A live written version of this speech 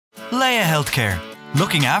Leia Healthcare,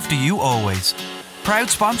 looking after you always. Proud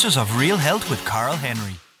sponsors of Real Health with Karl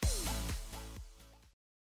Henry.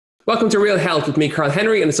 Welcome to Real Health with me, Karl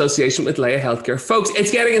Henry, in association with Leia Healthcare. Folks,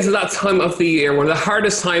 it's getting into that time of the year, one of the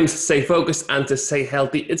hardest times to stay focused and to stay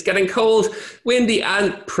healthy. It's getting cold, windy,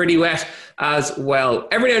 and pretty wet as well.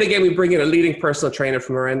 Every now and again, we bring in a leading personal trainer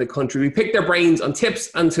from around the country. We pick their brains on tips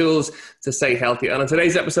and tools to stay healthy. And on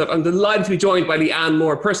today's episode, I'm delighted to be joined by Leeanne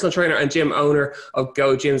Moore, personal trainer and gym owner of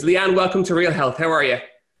Go Gyms. Leeanne, welcome to Real Health. How are you?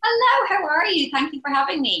 Hello, how are you? Thank you for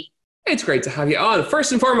having me. It's great to have you on.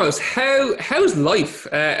 First and foremost, how's life?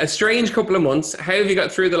 A strange couple of months. How have you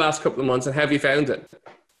got through the last couple of months, and how have you found it?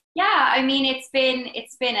 Yeah, I mean, it's been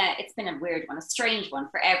a weird one, a strange one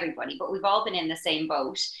for everybody, but we've all been in the same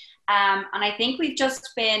boat. And I think we've just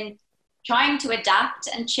been trying to adapt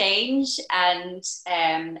and change and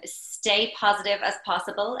stay positive as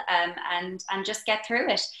possible, and just get through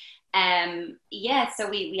it. So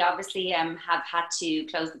we obviously have had to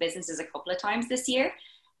close the businesses a couple of times this year.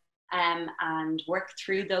 And work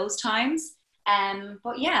through those times.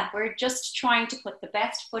 But yeah, we're just trying to put the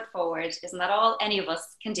best foot forward. Isn't that all any of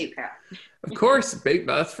us can do, Karl? Of course,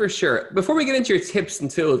 that's for sure. Before we get into your tips and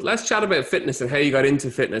tools, let's chat about fitness and how you got into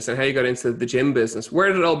fitness and how you got into the gym business. Where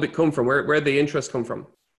did it all come from? Where did the interest come from?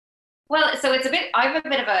 Well, so I have a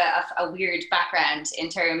bit of a weird background in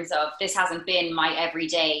terms of this hasn't been my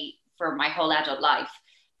everyday for my whole adult life.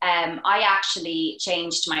 I actually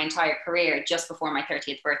changed my entire career just before my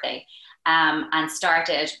 30th birthday, and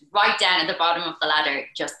started right down at the bottom of the ladder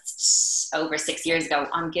just over 6 years ago.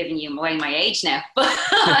 I'm giving you away my age now, but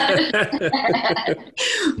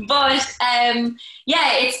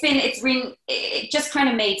it just kind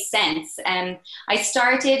of made sense. I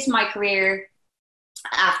started my career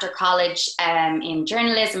after college in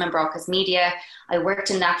journalism and broadcast media. I worked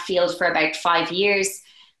in that field for about 5 years.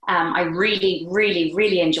 I really, really,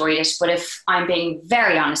 really enjoyed it. But if I'm being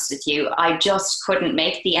very honest with you, I just couldn't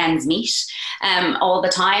make the ends meet all the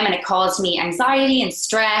time. And it caused me anxiety and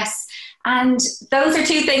stress. And those are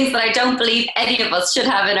two things that I don't believe any of us should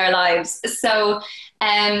have in our lives. So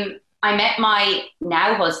I met my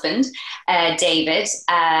now husband, David,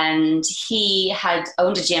 and he had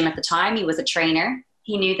owned a gym at the time. He was a trainer.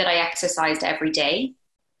 He knew that I exercised every day.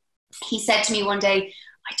 He said to me one day,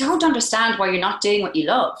 "I don't understand why you're not doing what you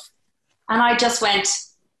love." And I just went,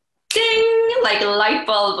 ding, like a light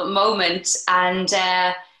bulb moment. And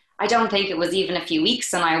I don't think it was even a few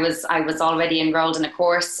weeks, and I was already enrolled in a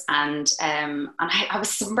course, and I was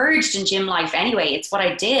submerged in gym life anyway. It's what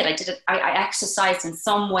I did. I exercised in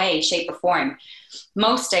some way, shape or form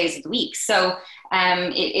most days of the week. So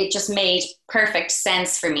it just made perfect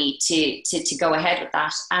sense for me to go ahead with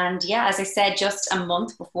that. And yeah, as I said, just a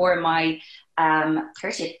month before my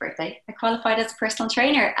 30th birthday, I qualified as a personal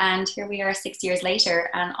trainer, and here we are 6 years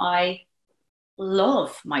later, and I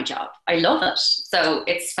love my job. I love it. So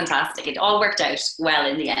it's fantastic. It all worked out well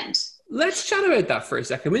in the end. Let's chat about that for a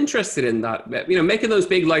second. I'm interested in that. You know, making those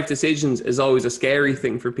big life decisions is always a scary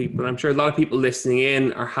thing for people. And I'm sure a lot of people listening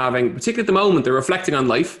in are having, particularly at the moment, they're reflecting on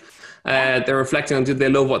life. They're reflecting on, do they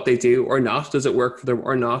love what they do or not? Does it work for them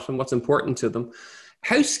or not? And what's important to them?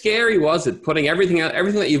 How scary was it putting everything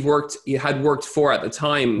that you had worked for at the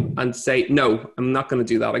time, and say, no, I'm not going to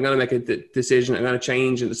do that. I'm going to make a decision. I'm going to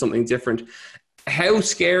change into something different. How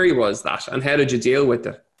scary was that, and how did you deal with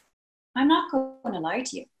it? I'm not going to lie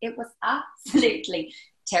to you. It was absolutely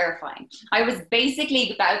terrifying. I was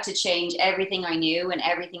basically about to change everything I knew and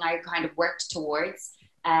everything I kind of worked towards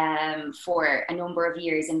for a number of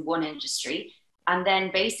years in one industry, and then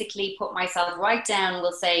basically put myself right down,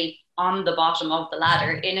 we'll say, on the bottom of the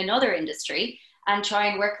ladder in another industry, and try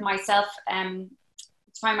and work my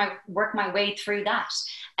way through that.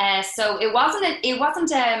 So it wasn't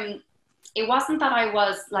that I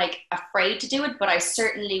was like afraid to do it, but I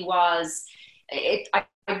certainly was. I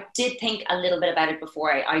did think a little bit about it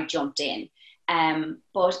before I jumped in,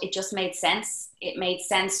 but it just made sense. It made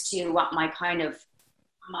sense to what my kind of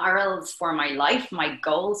morals for my life, my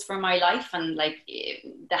goals for my life, and like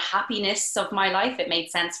the happiness of my life. It made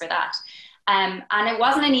sense for that. And it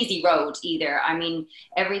wasn't an easy road either. I mean,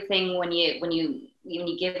 everything when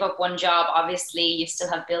you give up one job, obviously you still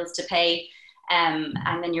have bills to pay, and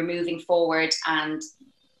then you're moving forward, and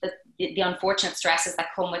the unfortunate stresses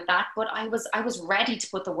that come with that. But I was ready to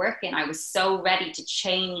put the work in. I was so ready to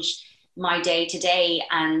change my day to day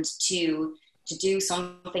and to do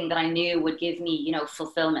something that I knew would give me,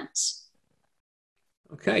 fulfillment.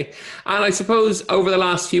 Okay. And I suppose over the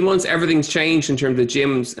last few months, everything's changed in terms of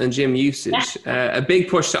gyms and gym usage. Yeah. A big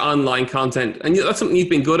push to online content. And that's something you've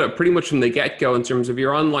been good at pretty much from the get-go in terms of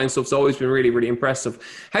your online stuff's always been really, really impressive.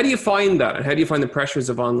 How do you find that? And how do you find the pressures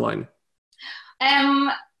of online?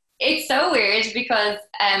 Um, it's so weird because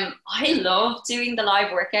I love doing the live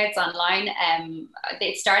workouts online.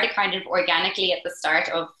 It started kind of organically at the start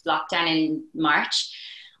of lockdown in March.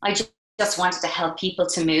 I just wanted to help people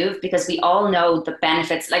to move because we all know the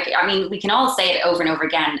benefits. Like, I mean, we can all say it over and over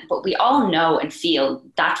again, but we all know and feel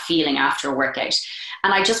that feeling after a workout.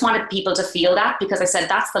 And I just wanted people to feel that because I said,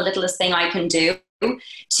 that's the littlest thing I can do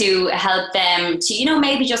to help them to,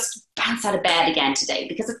 maybe just bounce out of bed again today,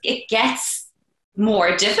 because it gets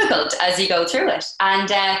more difficult as you go through it. And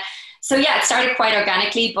so, yeah, it started quite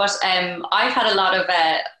organically, but I've had a lot of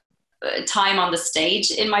time on the stage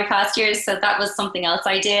in my past years. So that was something else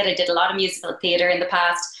I did. I did a lot of musical theatre in the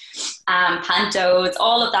past, pantos,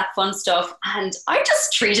 all of that fun stuff. And I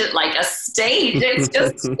just treat it like a stage. It's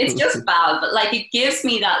just fab. But like, it gives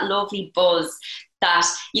me that lovely buzz that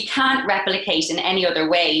you can't replicate in any other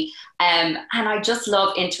way. And I just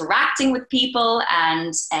love interacting with people,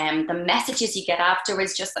 and the messages you get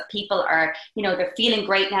afterwards, just that people are, they're feeling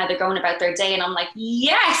great now, they're going about their day. And I'm like,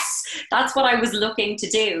 yes, that's what I was looking to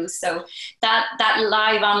do. So that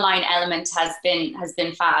live online element has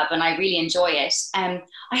been fab, and I really enjoy it. I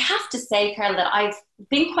have to say, Karl, that I've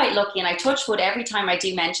been quite lucky, and I touch wood every time I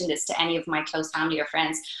do mention this to any of my close family or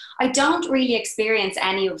friends. I don't really experience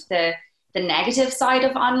any of the negative side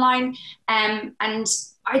of online. And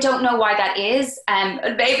I don't know why that is.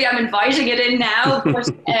 Maybe I'm inviting it in now, but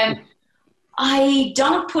I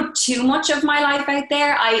don't put too much of my life out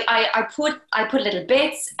there. I put little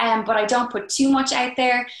bits, but I don't put too much out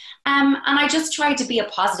there. And I just try to be a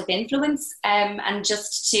positive influence. And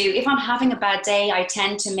just to, if I'm having a bad day, I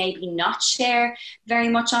tend to maybe not share very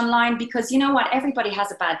much online, because you know what, everybody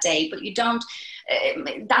has a bad day, but you don't,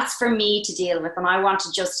 that's for me to deal with. And I want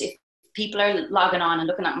to just, if people are logging on and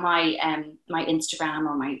looking at my my Instagram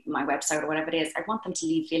or my website or whatever it is, I want them to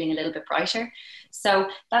leave feeling a little bit brighter. So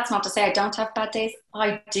that's not to say I don't have bad days.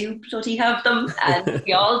 I do bloody have them, and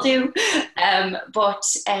we all do. But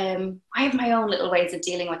I have my own little ways of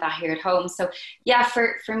dealing with that here at home. So yeah,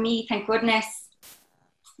 for me, thank goodness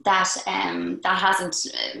that that hasn't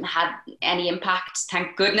had any impact,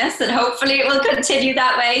 thank goodness, and hopefully it will continue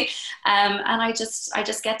that way. And I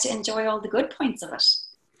just get to enjoy all the good points of it.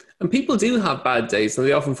 And people do have bad days, and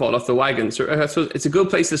they often fall off the wagon. So I suppose it's a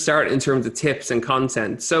good place to start in terms of tips and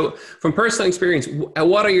content. So from personal experience,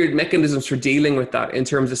 what are your mechanisms for dealing with that in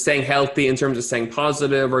terms of staying healthy, in terms of staying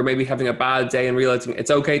positive, or maybe having a bad day and realizing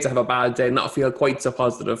it's okay to have a bad day and not feel quite so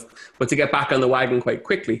positive, but to get back on the wagon quite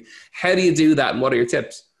quickly? How do you do that, and what are your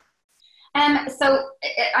tips? So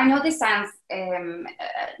I know this sounds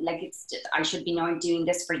like I should be doing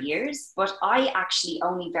this for years, but I actually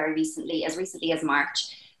only very recently, as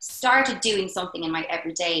March, started doing something in my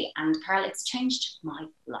everyday, and Karl, it's changed my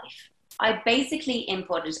life. I basically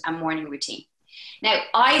inputted a morning routine. Now,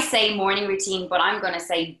 I say morning routine, but I'm going to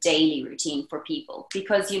say daily routine for people,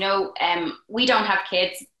 because, we don't have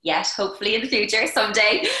kids yet, hopefully in the future,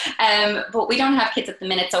 someday, but we don't have kids at the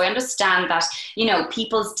minute. So I understand that,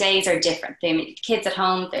 people's days are different. They have kids at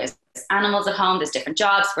home, there's animals at home, there's different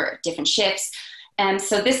jobs for different shifts.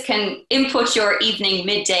 So this can input your evening,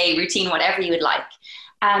 midday routine, whatever you would like.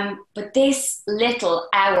 But this little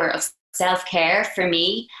hour of self-care for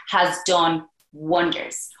me has done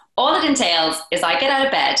wonders. All it entails is I get out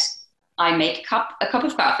of bed, I make a cup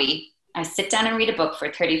of coffee, I sit down and read a book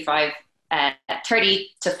for 30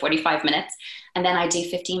 to 45 minutes, and then I do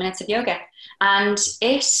 15 minutes of yoga. And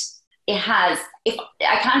it has, if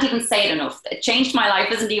I can't even say it enough, it changed my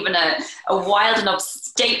life isn't even a wild enough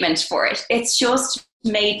statement for it. It's just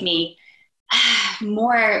made me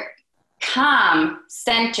more calm,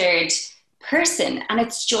 centered person. And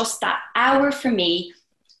it's just that hour for me.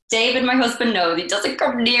 David, my husband, knows he doesn't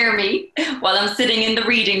come near me while I'm sitting in the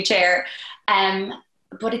reading chair.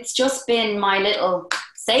 But it's just been my little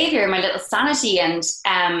savior, my little sanity, and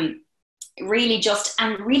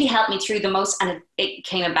really helped me through the most, and it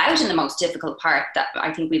came about in the most difficult part that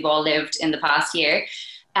I think we've all lived in the past year.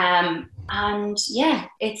 And yeah,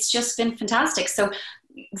 it's just been fantastic. So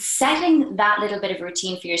setting that little bit of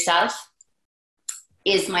routine for yourself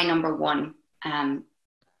is my number one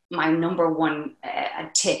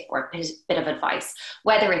tip or bit of advice,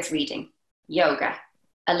 whether it's reading, yoga,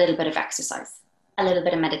 a little bit of exercise, a little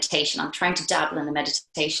bit of meditation. I'm trying to dabble in the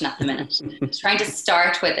meditation at the minute, trying to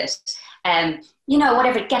start with it.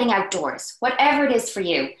 Whatever, getting outdoors, whatever it is for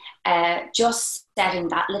you, just setting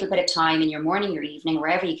that little bit of time in your morning or evening,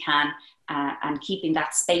 wherever you can, and keeping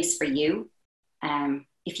that space for you.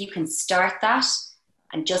 If you can start that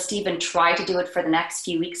and just even try to do it for the next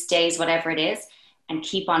few weeks, days, whatever it is, and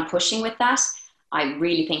keep on pushing with that, I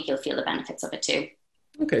really think you'll feel the benefits of it too.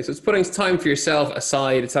 Okay, so it's putting time for yourself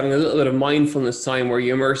aside. It's having a little bit of mindfulness time where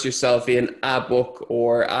you immerse yourself in a book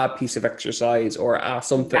or a piece of exercise or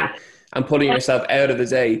something, and putting yourself out of the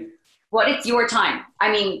day. Well, it's your time.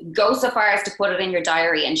 I mean, go so far as to put it in your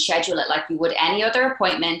diary and schedule it like you would any other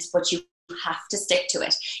appointment, but you have to stick to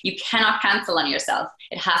it. You cannot cancel on yourself.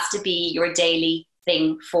 It has to be your daily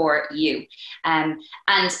thing for you. And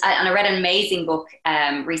I read an amazing book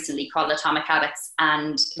recently called Atomic Habits.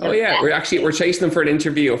 And we're chasing them for an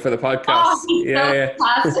interview for the podcast. Oh, he's so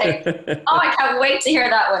fantastic. Oh, I can't wait to hear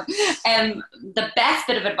that one. The best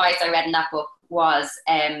bit of advice I read in that book was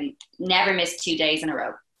never miss 2 days in a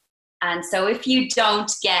row. And so if you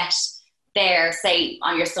don't get there, say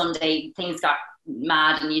on your Sunday, things got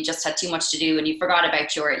mad and you just had too much to do and you forgot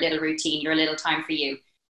about your little routine, your little time for you,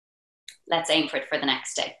 let's aim for it for the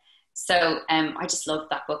next day. So I just loved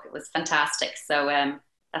that book. It was fantastic. So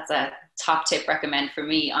that's a top tip recommend for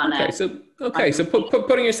me. So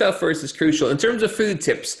putting yourself first is crucial. In terms of food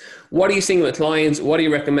tips, what are you seeing with clients? What are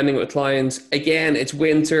you recommending with clients? Again, it's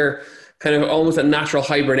winter, kind of almost a natural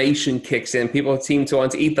hibernation kicks in. People seem to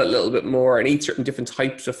want to eat that little bit more and eat certain different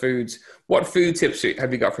types of foods. What food tips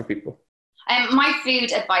have you got for people? My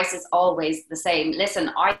food advice is always the same.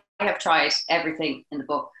 Listen, I have tried everything in the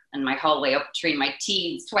book and my whole way up through my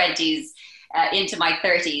teens, 20s, into my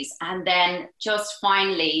 30s, and then just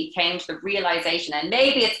finally came to the realization, and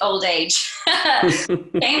maybe it's old age,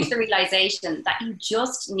 came to the realization that you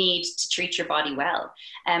just need to treat your body well.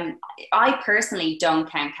 I personally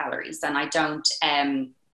don't count calories and I don't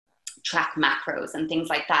track macros and things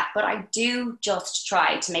like that, but I do just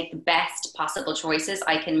try to make the best possible choices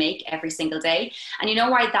I can make every single day. And you know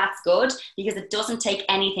why that's good? Because it doesn't take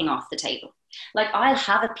anything off the table. Like, I'll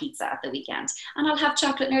have a pizza at the weekend and I'll have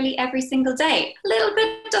chocolate nearly every single day. A little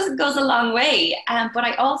bit goes a long way. But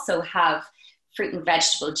I also have fruit and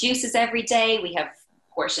vegetable juices every day. We have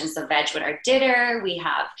portions of veg with our dinner. We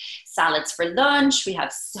have salads for lunch. We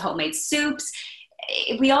have homemade soups.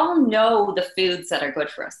 We all know the foods that are good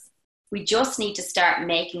for us. We just need to start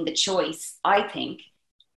making the choice, I think,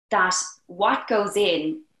 that what goes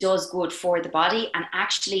in does good for the body. And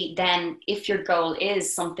actually then, if your goal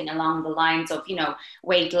is something along the lines of,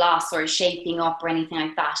 weight loss or shaping up or anything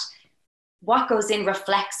like that, what goes in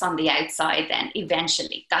reflects on the outside then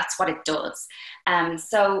eventually. That's what it does.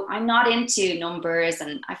 So I'm not into numbers,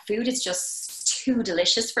 and food is just too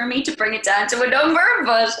delicious for me to bring it down to a number,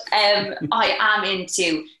 but I am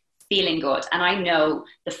into feeling good. And I know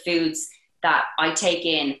the foods that I take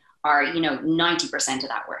in are, 90% of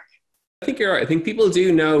that work. I think you're right. I think people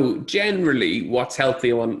do know generally what's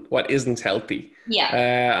healthy and what isn't healthy.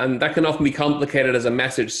 Yeah. And that can often be complicated as a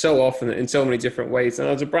message so often in so many different ways. And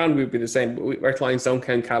as a brand, we'd be the same. Our clients don't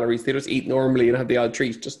count calories. They just eat normally and have the odd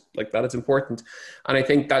treat, just like that. It's important. And I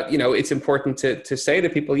think that, it's important to say to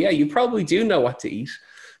people, yeah, you probably do know what to eat.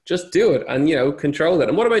 Just do it and, control it.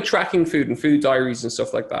 And what about tracking food and food diaries and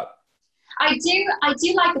stuff like that? I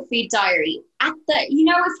do like a food diary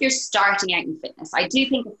if you're starting out in fitness. I do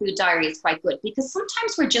think a food diary is quite good, because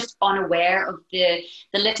sometimes we're just unaware of the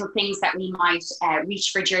little things that we might reach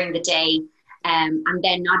for during the day, and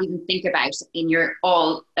then not even think about in your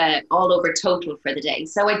all over total for the day.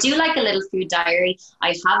 So I do like a little food diary.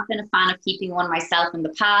 I have been a fan of keeping one myself in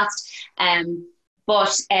the past.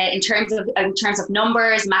 But in terms of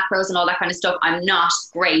numbers, macros, and all that kind of stuff, I'm not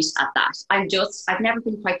great at that. I've never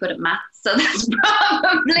been quite good at maths, so that's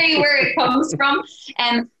probably where it comes from.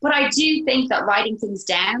 But I do think that writing things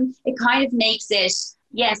down, it kind of makes it,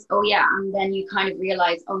 yes, oh yeah, and then you kind of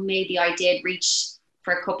realize, oh, maybe I did reach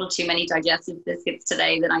for a couple too many digestive biscuits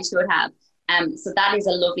today than I should have. So that is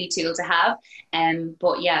a lovely tool to have.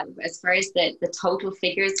 But yeah, as far as the total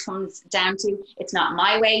figures comes down to, it's not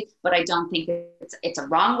my way, but I don't think it's a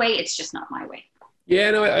wrong way. It's just not my way.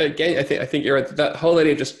 Yeah, no, I think you're right. That whole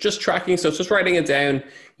idea of just tracking stuff, just writing it down.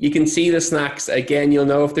 You can see the snacks. Again, you'll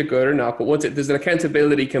know if they're good or not. But there's an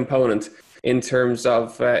accountability component in terms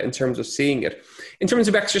of seeing it. In terms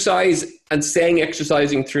of exercise and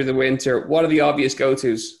exercising through the winter, what are the obvious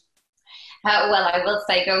go-tos? Well, I will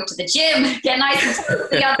say go to the gym, get nice and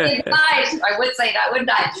healthy on the inside. I would say that, wouldn't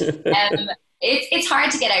I? It's hard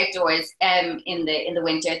to get outdoors in the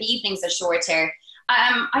winter. The evenings are shorter.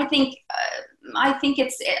 I think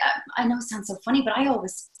it's. I know it sounds so funny, but I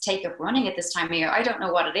always take up running at this time of year. I don't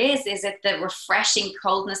know what it is. Is it the refreshing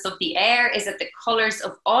coldness of the air? Is it the colours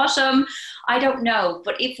of autumn? I don't know.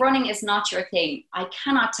 But if running is not your thing, I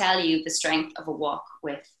cannot tell you the strength of a walk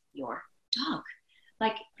with your dog.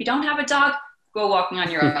 Like, if you don't have a dog, go walking on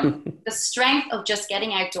your own. The strength of just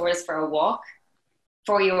getting outdoors for a walk,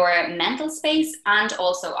 for your mental space, and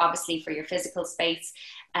also obviously for your physical space.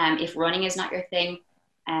 If running is not your thing,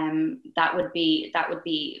 that would be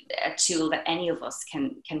a tool that any of us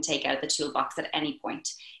can take out of the toolbox at any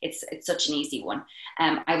point. It's such an easy one.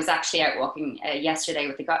 I was actually out walking yesterday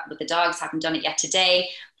with the dogs. Haven't done it yet today,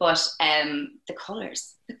 but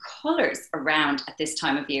the colors around at this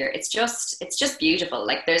time of year, it's just beautiful.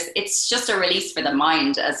 Like, it's just a release for the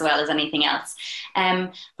mind as well as anything else.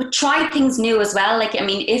 But try things new as well. Like, I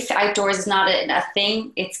mean, if outdoors is not a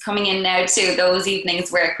thing, it's coming in now to those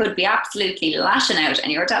evenings where it could be absolutely lashing out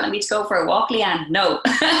and you're telling me to go for a walk, Leeanne. No.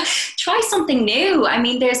 Try something new. I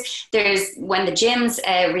mean, there's when the gyms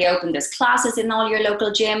reopen, there's classes in all your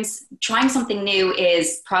local gyms. Trying something new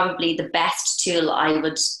is probably the best tool I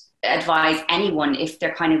would advise anyone if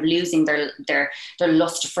they're kind of losing their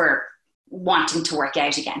lust for wanting to work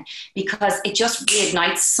out again, because it just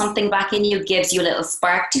reignites something back in you, gives you a little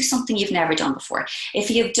spark. Do something you've never done before.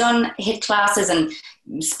 If you've done HIIT classes and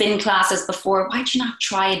spin classes before, why do you not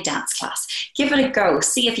try a dance class? Give it a go,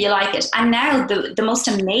 see if you like it. And now the most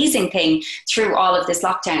amazing thing through all of this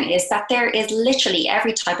lockdown is that there is literally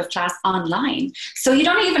every type of class online. So you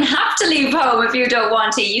don't even have to leave home if you don't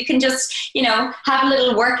want to. You can just, have a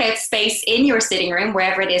little workout space in your sitting room,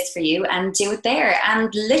 wherever it is for you, and do it there.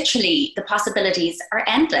 And literally the possibilities are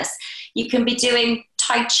endless. You can be doing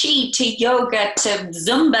Tai Chi to yoga to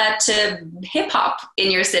Zumba to hip hop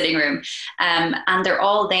in your sitting room. And they're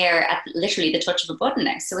all there at literally the touch of a button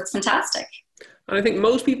now. So it's fantastic. And I think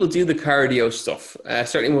most people do the cardio stuff.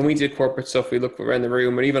 Certainly when we do corporate stuff, we look around the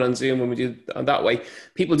room, or even on Zoom when we do it that way,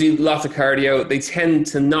 people do lots of cardio. They tend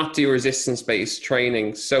to not do resistance-based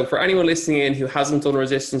training. So for anyone listening in who hasn't done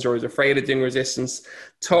resistance or is afraid of doing resistance,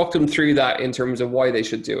 talk them through that in terms of why they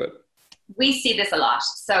should do it. We see this a lot.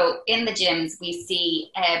 So in the gyms, we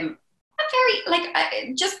see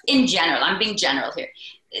just in general, I'm being general here.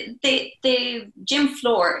 The gym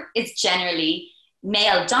floor is generally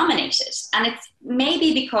male dominated, and it's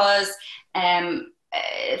maybe because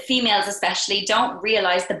females especially don't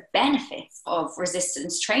realize the benefits of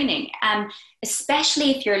resistance training,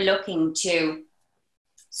 especially if you're looking to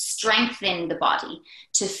strengthen the body,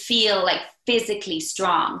 to feel like physically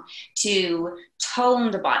strong, to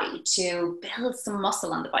tone the body, to build some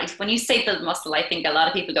muscle on the body. When you say build muscle, I think a lot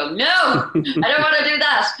of people go, no, I don't want to do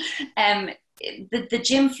that. The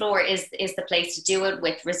gym floor is the place to do it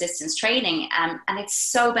with resistance training, and it's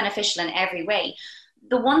so beneficial in every way.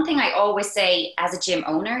 The one thing I always say as a gym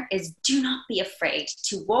owner is, do not be afraid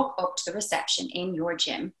to walk up to the reception in your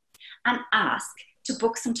gym and ask to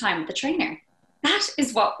book some time with the trainer. That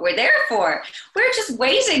is what we're there for. We're just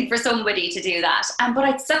waiting for somebody to do that. But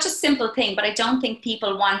it's such a simple thing, but I don't think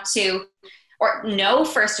people want to, or know,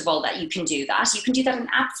 first of all, that you can do that. You can do that in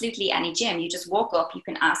absolutely any gym. You just walk up, you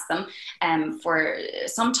can ask them for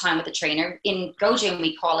some time with a trainer. In Go Gym,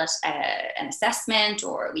 we call it an assessment,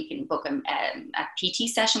 or we can book a PT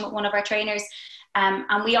session with one of our trainers.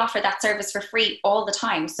 And we offer that service for free all the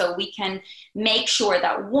time. So we can make sure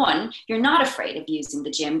that, one, you're not afraid of using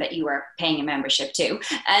the gym that you are paying a membership to.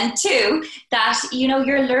 And two, that,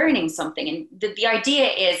 you're learning something. And the idea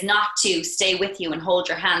is not to stay with you and hold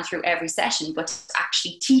your hand through every session, but to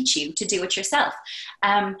actually teach you to do it yourself.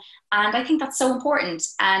 And I think that's so important.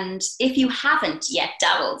 And if you haven't yet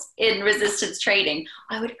dabbled in resistance training,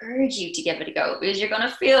 I would urge you to give it a go, because you're going to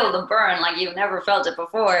feel the burn like you've never felt it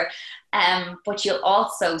before. But you'll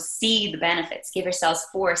also see the benefits. Give yourselves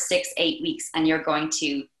 4, 6, 8 weeks, and you're going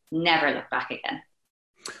to never look back again.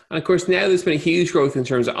 And of course, now there's been a huge growth in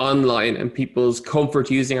terms of online and people's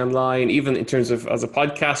comfort using online, even in terms of, as a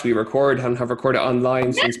podcast, we record and have recorded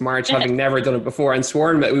online since March, having never done it before and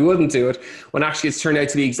sworn that we wouldn't do it, when actually it's turned out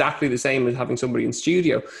to be exactly the same as having somebody in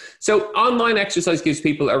studio. So online exercise gives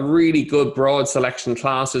people a really good broad selection of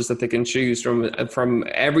classes that they can choose from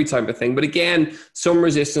every type of thing. But again, some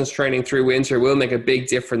resistance training through winter will make a big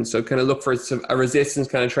difference. So kind of look for a resistance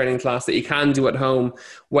kind of training class that you can do at home,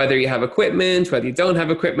 whether you have equipment, whether you don't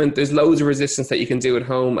have equipment. There's loads of resistance that you can do at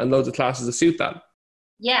home and loads of classes that suit that.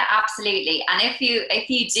 Yeah, absolutely. And if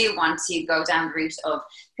you do want to go down the route of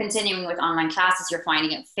continuing with online classes, you're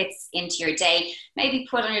finding it fits into your day, maybe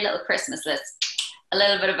put on your little Christmas list, a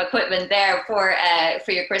little bit of equipment there for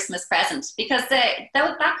your Christmas present, because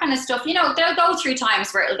that kind of stuff, you know, they'll go through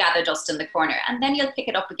times where it'll gather dust in the corner and then you'll pick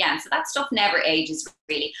it up again. So that stuff never ages,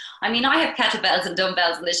 really. I mean, I have kettlebells and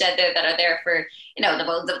dumbbells in the shed there that are there for, you know,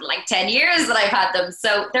 like 10 years that I've had them.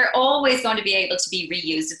 So they're always going to be able to be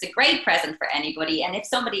reused. It's a great present for anybody. And if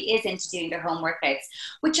somebody is into doing their home workouts,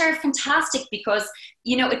 which are fantastic because,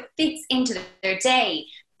 you know, it fits into their day.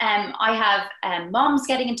 I have moms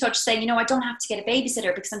getting in touch saying, you know, I don't have to get a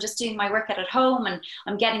babysitter because I'm just doing my workout at home and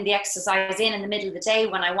I'm getting the exercise in the middle of the day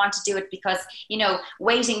when I want to do it, because, you know,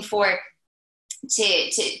 waiting for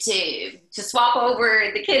to swap over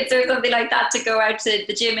the kids or something like that to go out to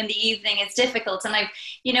the gym in the evening is difficult. And I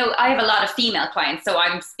have a lot of female clients, so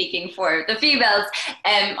I'm speaking for the females.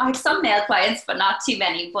 I have some male clients, but not too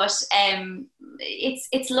many. But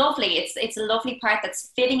it's lovely. It's a lovely part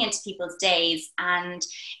that's fitting into people's days, and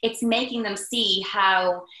it's making them see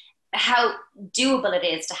how doable it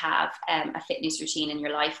is to have a fitness routine in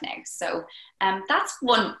your life now. So that's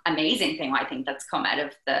one amazing thing I think that's come out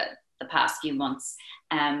of the past few months.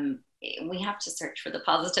 We have to search for the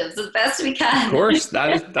positives as best we can. Of course,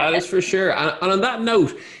 that is for sure. And on that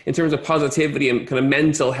note, in terms of positivity and kind of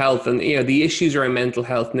mental health and, you know, the issues around mental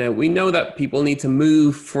health now, we know that people need to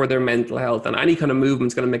move for their mental health, and any kind of movement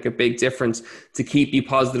is going to make a big difference to keep you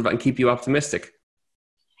positive and keep you optimistic.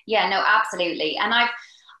 Yeah, no, absolutely. And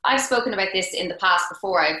I've spoken about this in the past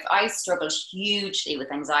before. I struggled hugely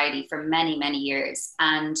with anxiety for many, many years,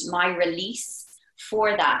 and my release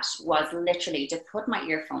for that was literally to put my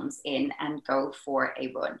earphones in and go for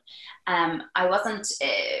a run. I wasn't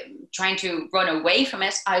trying to run away from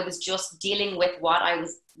it. I was just dealing with what I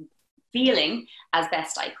was feeling as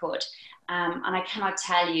best I could. And I cannot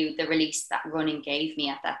tell you the release that running gave me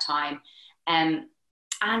at that time. And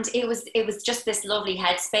it was just this lovely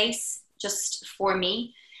headspace just for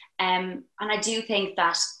me. And I do think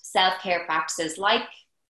that self-care practices like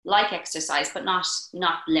exercise, but not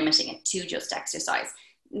limiting it to just exercise.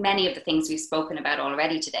 Many of the things we've spoken about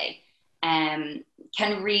already today can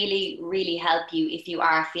really, really help you if you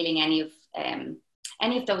are feeling any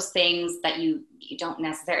of those things that you don't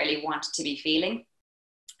necessarily want to be feeling.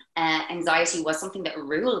 Anxiety was something that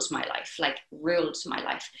ruled my life.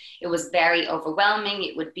 It was very overwhelming.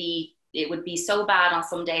 It would be so bad on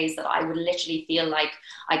some days that I would literally feel like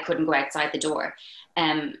I couldn't go outside the door.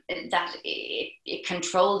 That it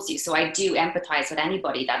controls you. So I do empathize with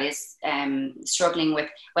anybody that is struggling with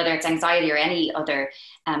whether it's anxiety or any other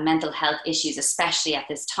mental health issues, especially at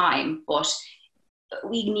this time. But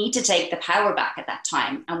we need to take the power back at that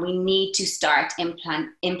time, and we need to start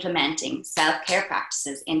implementing self-care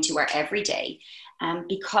practices into our everyday.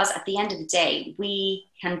 Because at the end of the day, we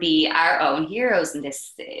can be our own heroes in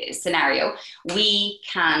this scenario. We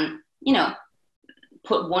can, you know,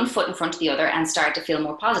 put one foot in front of the other and start to feel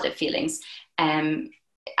more positive feelings. And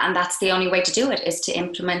that's the only way to do it, is to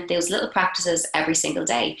implement those little practices every single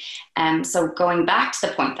day. So going back to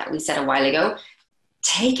the point that we said a while ago,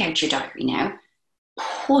 take out your diary now.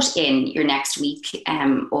 Put in your next week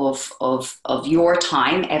of your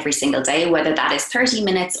time every single day, whether that is 30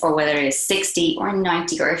 minutes or whether it is 60 or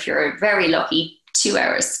 90, or if you're very lucky, 3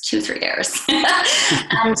 hours,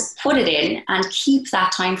 and put it in and keep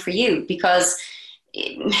that time for you, because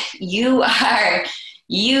if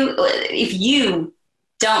you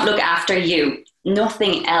don't look after you,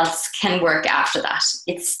 nothing else can work after that.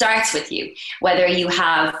 It starts with you, whether you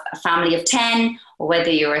have a family of 10 or whether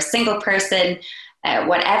you're a single person.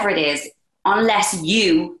 Whatever it is, unless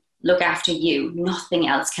you look after you, nothing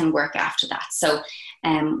else can work after that. So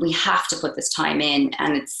we have to put this time in,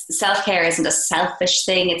 and self-care isn't a selfish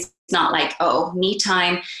thing. It's not like, oh, me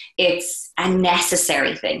time. It's a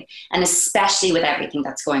necessary thing, and especially with everything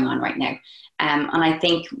that's going on right now. And I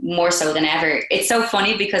think more so than ever, it's so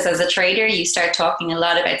funny because as a trader, you start talking a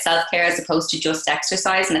lot about self-care as opposed to just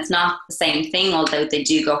exercise, and it's not the same thing, although they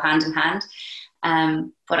do go hand in hand.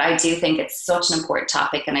 But I do think it's such an important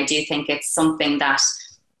topic, and I do think it's something that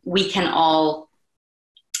we can all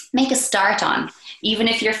make a start on. Even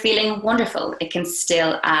if you're feeling wonderful, it can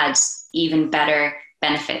still add even better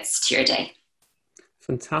benefits to your day.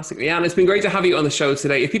 Fantastic. Leeanne, it's been great to have you on the show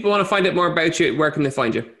today. If people want to find out more about you, where can they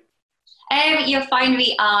find you? You'll find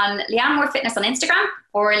me on Leeanne Moore Fitness on Instagram,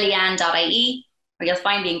 or leanne.ie. Or you'll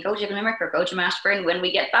find me in Goja Limerick or Goja Mashburn when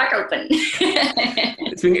we get back open.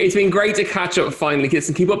 It's been great to catch up finally.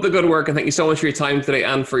 Listen, keep up the good work, and thank you so much for your time today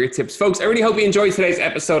and for your tips. Folks, I really hope you enjoyed today's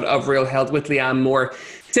episode of Real Health with Leeanne Moore.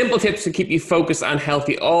 Simple tips to keep you focused and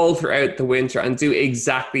healthy all throughout the winter, and do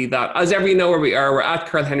exactly that. As ever, you know where we are. We're at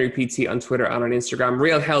Karl Henry PT on Twitter and on Instagram,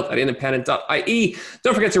 realhealth@independent.ie.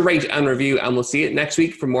 Don't forget to rate and review, and we'll see you next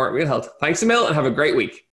week for more Real Health. Thanks a mil and have a great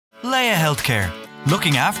week. Leeanne Healthcare,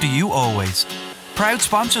 looking after you always. Proud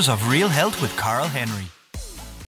sponsors of Real Health with Karl Henry.